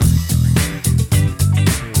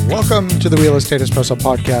Welcome to the Real Estate Espresso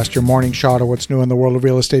Podcast, your morning shot of what's new in the world of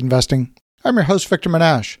real estate investing. I'm your host, Victor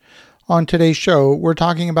Menashe. On today's show, we're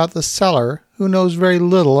talking about the seller who knows very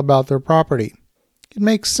little about their property. It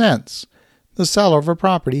makes sense. The seller of a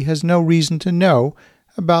property has no reason to know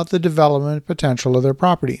about the development potential of their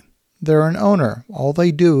property. They're an owner. All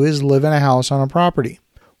they do is live in a house on a property.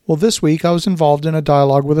 Well, this week I was involved in a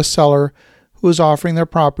dialogue with a seller who was offering their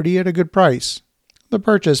property at a good price. The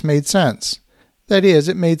purchase made sense. That is,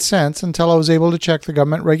 it made sense until I was able to check the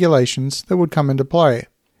government regulations that would come into play.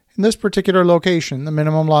 In this particular location, the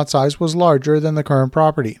minimum lot size was larger than the current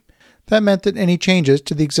property. That meant that any changes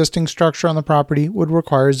to the existing structure on the property would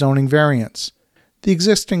require zoning variance. The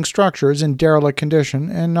existing structure is in derelict condition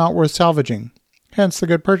and not worth salvaging, hence the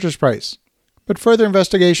good purchase price. But further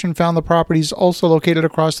investigation found the property is also located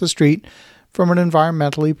across the street from an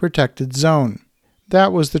environmentally protected zone.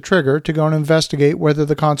 That was the trigger to go and investigate whether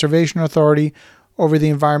the Conservation Authority over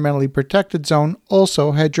the environmentally protected zone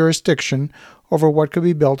also had jurisdiction over what could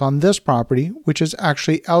be built on this property, which is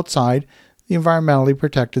actually outside the environmentally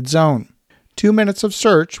protected zone. 2 minutes of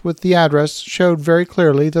search with the address showed very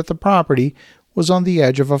clearly that the property was on the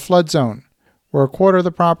edge of a flood zone, where a quarter of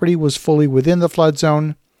the property was fully within the flood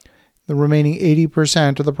zone. The remaining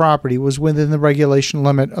 80% of the property was within the regulation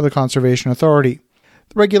limit of the Conservation Authority.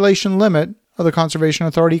 The regulation limit of the Conservation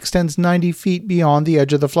Authority extends 90 feet beyond the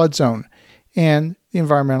edge of the flood zone and the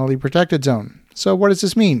environmentally protected zone. So what does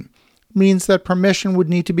this mean? It means that permission would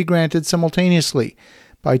need to be granted simultaneously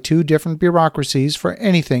by two different bureaucracies for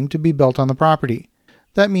anything to be built on the property.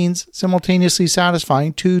 That means simultaneously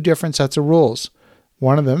satisfying two different sets of rules,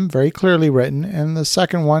 one of them very clearly written and the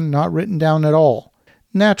second one not written down at all.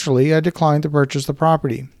 Naturally, I declined to purchase the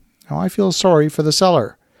property. Now, I feel sorry for the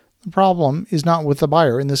seller. The problem is not with the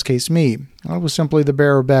buyer, in this case me. I was simply the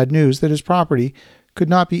bearer of bad news that his property could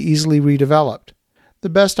not be easily redeveloped. The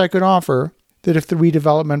best I could offer, that if the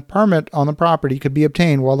redevelopment permit on the property could be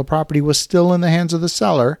obtained while the property was still in the hands of the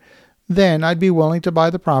seller, then I'd be willing to buy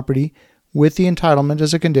the property with the entitlement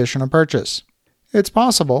as a condition of purchase. It's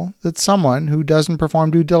possible that someone who doesn't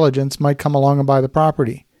perform due diligence might come along and buy the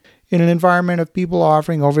property. In an environment of people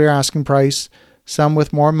offering over their asking price, some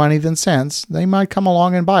with more money than sense, they might come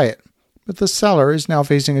along and buy it. But the seller is now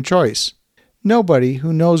facing a choice. Nobody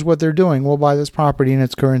who knows what they're doing will buy this property in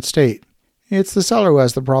its current state. It's the seller who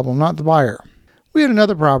has the problem, not the buyer. We had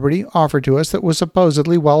another property offered to us that was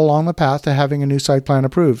supposedly well along the path to having a new site plan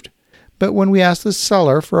approved. But when we asked the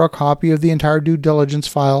seller for a copy of the entire due diligence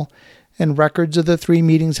file and records of the 3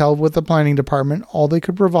 meetings held with the planning department, all they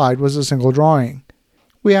could provide was a single drawing.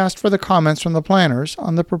 We asked for the comments from the planners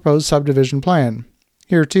on the proposed subdivision plan.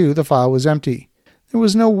 Here, too, the file was empty. There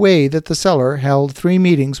was no way that the seller held 3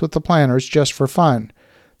 meetings with the planners just for fun.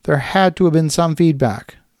 There had to have been some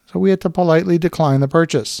feedback, so we had to politely decline the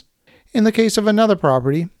purchase. In the case of another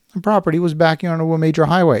property, the property was backing onto a major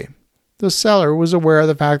highway. The seller was aware of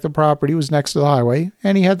the fact the property was next to the highway,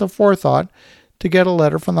 and he had the forethought to get a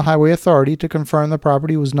letter from the highway authority to confirm the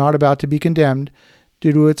property was not about to be condemned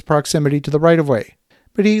due to its proximity to the right-of-way.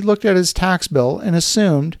 But he looked at his tax bill and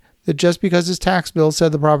assumed that just because his tax bill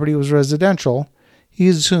said the property was residential, he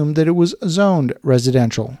assumed that it was zoned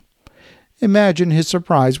residential. Imagine his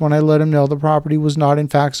surprise when I let him know the property was not in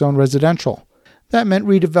fact zoned residential. That meant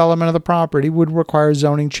redevelopment of the property would require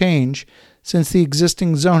zoning change, since the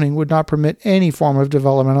existing zoning would not permit any form of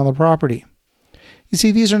development on the property. You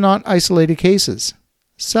see, these are not isolated cases.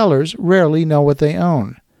 Sellers rarely know what they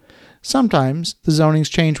own. Sometimes the zonings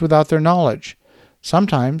change without their knowledge.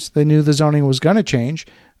 Sometimes they knew the zoning was going to change,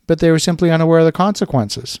 but they were simply unaware of the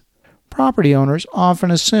consequences. Property owners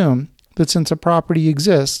often assume that since a property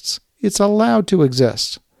exists, it's allowed to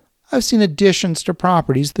exist. I've seen additions to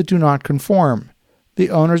properties that do not conform. The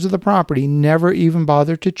owners of the property never even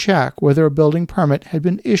bothered to check whether a building permit had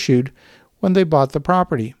been issued when they bought the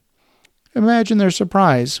property. Imagine their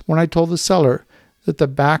surprise when I told the seller that the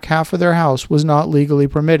back half of their house was not legally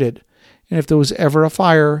permitted, and if there was ever a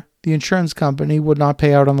fire, the insurance company would not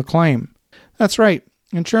pay out on the claim. That's right,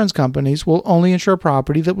 insurance companies will only insure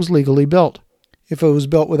property that was legally built. If it was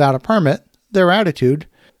built without a permit, their attitude,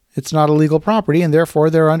 it's not a legal property and therefore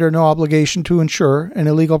they're under no obligation to insure an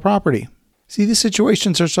illegal property. See, these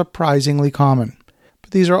situations are surprisingly common,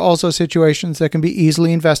 but these are also situations that can be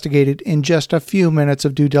easily investigated in just a few minutes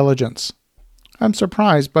of due diligence. I'm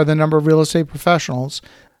surprised by the number of real estate professionals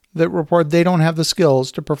that report they don't have the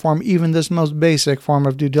skills to perform even this most basic form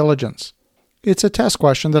of due diligence. It's a test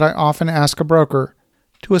question that I often ask a broker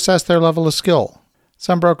to assess their level of skill.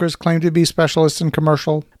 Some brokers claim to be specialists in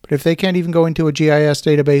commercial, but if they can't even go into a GIS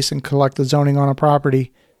database and collect the zoning on a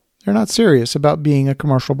property, they're not serious about being a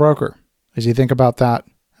commercial broker. As you think about that,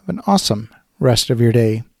 have an awesome rest of your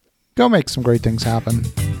day. Go make some great things happen.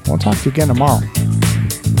 We'll talk to you again tomorrow.